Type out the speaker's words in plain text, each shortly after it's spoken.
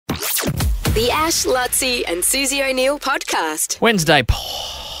The Ash, Lutzi and Susie O'Neill podcast. Wednesday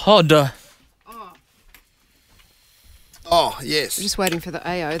pod. Oh, yes. I'm just waiting for the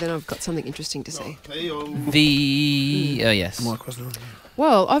AO, then I've got something interesting to say. Yes. Mike wasn't on.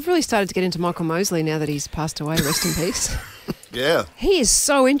 Well, I've really started to get into Michael Mosley now that he's passed away. Rest in peace. Yeah. He is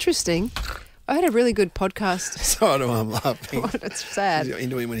so interesting. I had a really good podcast. So do I'm laughing. It's sad. He's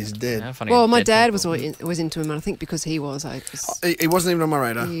into him when he's dead. How funny Well, is my dead dad people? was into him, and I think because he was, He wasn't even on my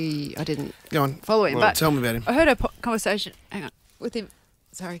radar. I didn't Go on. follow him. Well, But tell me about him. I heard a conversation. Hang on, with him.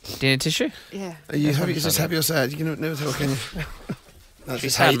 Sorry. Do you need tissue? Yeah. Are you That's happy? what Is this I'm happy or sad? You can never tell, can you?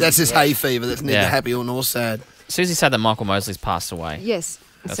 She's sad. That's his hay fever. That's neither Yeah. happy nor sad. Susie said that Michael Mosley's passed away. Yes.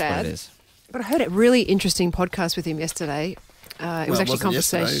 That's sad. what it is. But I heard a really interesting podcast with him yesterday. It was Well, it actually wasn't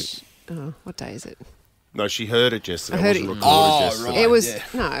conversation. Oh, what day is it? No, she heard it yesterday. I heard it it. wasn't recorded yesterday. It was yeah.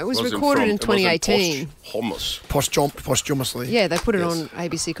 no, it was Wasn't recorded in it wasn't 2018. Posthumously. Yeah, they put it Yes. on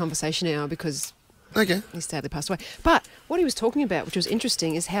ABC Conversation Hour because Okay. he sadly passed away. But what he was talking about, which was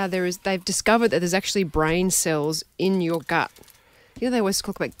interesting, is how they've discovered that there's actually brain cells in your gut. You know, they always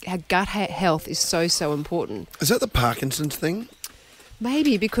talk about how gut health is so important. Is that the Parkinson's thing?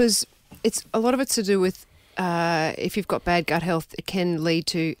 Maybe because it's a lot of it's to do with if you've got bad gut health, it can lead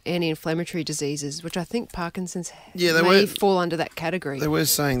to anti-inflammatory diseases, which I think Parkinson's may fall under that category. They were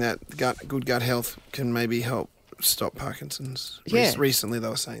saying that good gut health can maybe help stop Parkinson's. Yeah. Recently they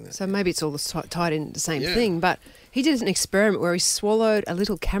were saying that. So maybe it's all tied in the same Yeah. thing. But he did an experiment where he swallowed a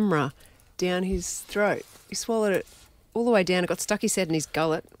little camera down his throat. He swallowed it all the way down. It got stuck, he said, in his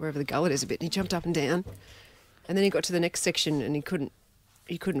gullet, wherever the gullet is a bit. And he jumped up and down. And then he got to the next section and he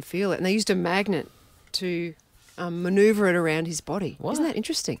couldn't feel it. And they used a magnet to manoeuvre it around his body. What? Isn't that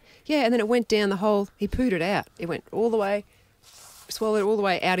interesting? Yeah, and then it went down the whole, he pooed it out. It went all the way, swallowed it all the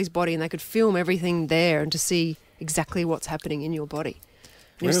way out his body, and they could film everything there and to see exactly what's happening in your body.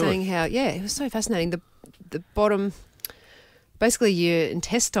 And he was Really? saying how, yeah, it was so fascinating. The bottom, basically your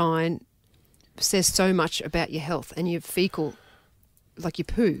intestine says so much about your health, and your fecal, like your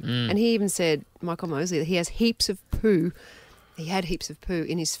poo. And he even said, Michael Mosley, that he has heaps of poo. He had heaps of poo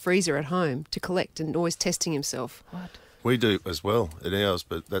in his freezer at home to collect and always testing himself. What? We do as well at ours,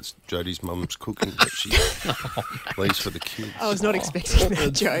 but that's Jodie's mum's cooking that she leaves for the kids. I was not expecting that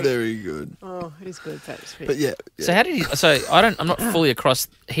That's joke. very good. Oh, it is good. That's But yeah. So how did he? So I'm not fully across.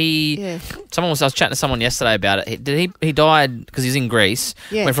 Yeah. I was chatting to someone yesterday about it. He died because he's in Greece.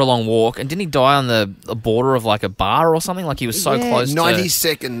 Yeah. Went for a long walk, and didn't he die on the border of like a bar or something? Like he was so Yeah. close. 90 to...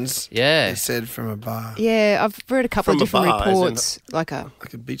 seconds, Yeah. they said, from a bar. Yeah, I've read a couple From of a different bar, isn't reports. Like a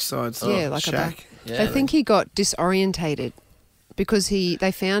Like a beachside yeah, like a bar. shack. Yeah. They think he got disorientated because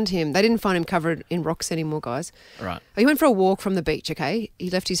they found him. They didn't find him covered in rocks anymore, guys. Right. He went for a walk from the beach. Okay,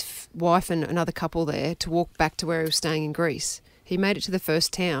 he left his wife and another couple there to walk back to where he was staying in Greece. He made it to the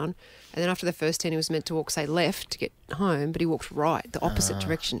first town, and then after the first town, he was meant to walk, say, left to get home, but he walked right, the opposite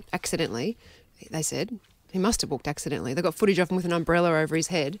direction, accidentally. They said he must have walked accidentally. They got footage of him with an umbrella over his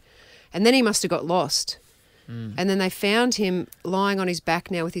head, and then he must have got lost. And then they found him lying on his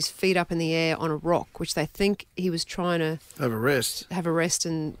back now with his feet up in the air on a rock, which they think he was trying to Have a rest. have a rest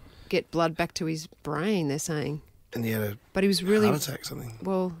and get blood back to his brain, they're saying. And he had a But he was really, heart attack or something.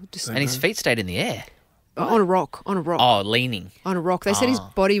 well, just And his feet stayed in the air. on a rock, Oh, leaning. on a rock. They said his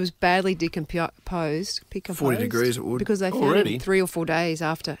body was badly decomposed. 40 degrees it would. Because they found Already? him 3 or 4 days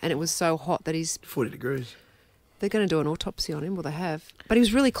after, and it was so hot that 40 degrees. they're going to do an autopsy on him, well, they have. But he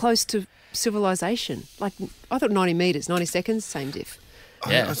was really close to civilization. Like, I thought 90 metres, 90 seconds, same diff.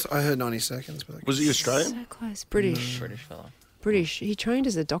 Yeah. I heard 90 seconds. But Was he Australian? So close. British. British fella. British. He trained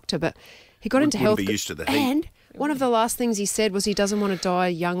as a doctor, but he got into Wouldn't health. be used to the heat. And one of the last things he said was he doesn't want to die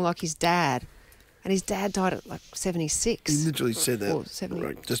young like his dad. And his dad died at like 76. he literally said Or that 70.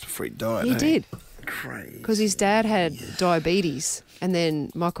 right, just before he died. He hey? did. Crazy. Because his dad had diabetes, and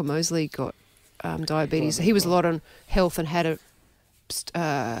then Michael Mosley got diabetes. He was a lot on health and had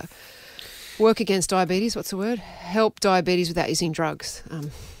a work against diabetes. What's the word? Help diabetes without using drugs.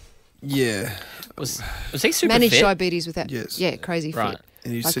 Yeah. Was he super Manage fit? diabetes without. Yes. Yeah, crazy Right. fit.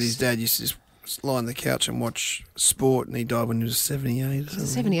 And he Like said his dad used to just lie on the couch and watch sport, and he died when he was 78 or something.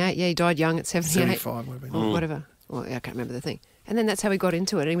 78. Yeah, he died young at 78. 75 would have been. Or whatever. Well, yeah, I can't remember the thing. And then that's how he got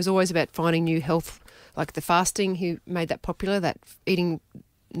into it. And he was always about finding new health, like the fasting. He made that popular. That eating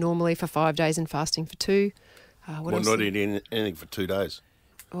normally for 5 days and fasting for 2. What Well, else? not eating anything for 2 days.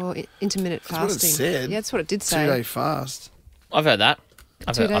 Or intermittent That's what it fasting. said. Yeah, that's what it did say. 2-day fast. I've heard that.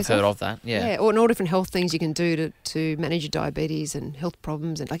 I've 2 heard days of off. that. Yeah. Yeah, or and all different health things you can do to manage your diabetes and health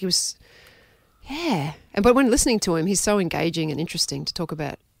problems. And like it was, yeah. And but when listening to him, he's so engaging and interesting to talk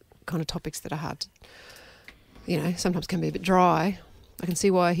about kind of topics that are hard to, sometimes can be a bit dry. I can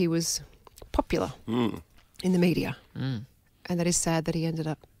see why he was popular in the media. And that is sad that he ended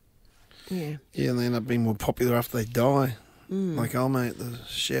up, Yeah, and they end up being more popular after they die. Like old mate, the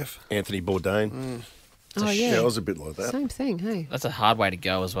chef. Anthony Bourdain. Oh, Yeah, yeah. it was a bit like that. Same thing, hey? That's a hard way to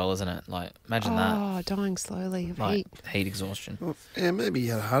go as well, isn't it? Like, imagine that. Oh, dying slowly of Like, heat. heat exhaustion. Well, yeah, maybe he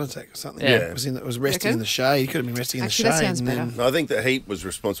had a heart attack or something. Yeah. It was resting Reckon? in the shade. He could have been resting in Actually, the that shade. sounds and then- better. No, I think the heat was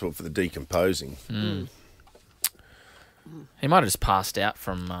responsible for the decomposing. He might have just passed out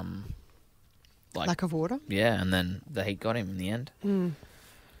from, Lack of water. yeah, and then the heat got him in the end.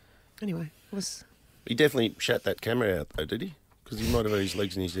 Anyway, it was... He definitely shut that camera out, though, did he? Because he might have had his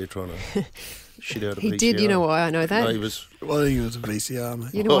legs in his ear trying to shit out a He VCR. did, you know why I know that? No, he was Well, I think it was a VCR,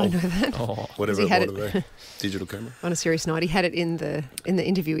 mate. You know why I know that? Oh, whatever he it had might have been. Digital camera. On a serious night, he had it in the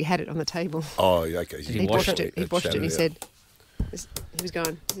interview. He had it on the table. Oh, yeah, okay. He He washed watched it. He watched it and he out. said, he was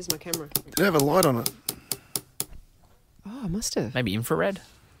going, "This is my camera." Did it have a light on it? Oh, I must have. maybe infrared?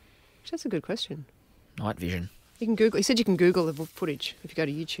 That's a good question. Night vision. You can Google. He said you can Google the footage if you go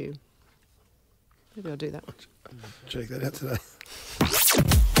to YouTube. Maybe I'll do that. Check that out today.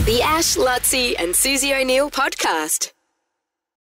 The Ash, Lutzi and Susie O'Neill podcast.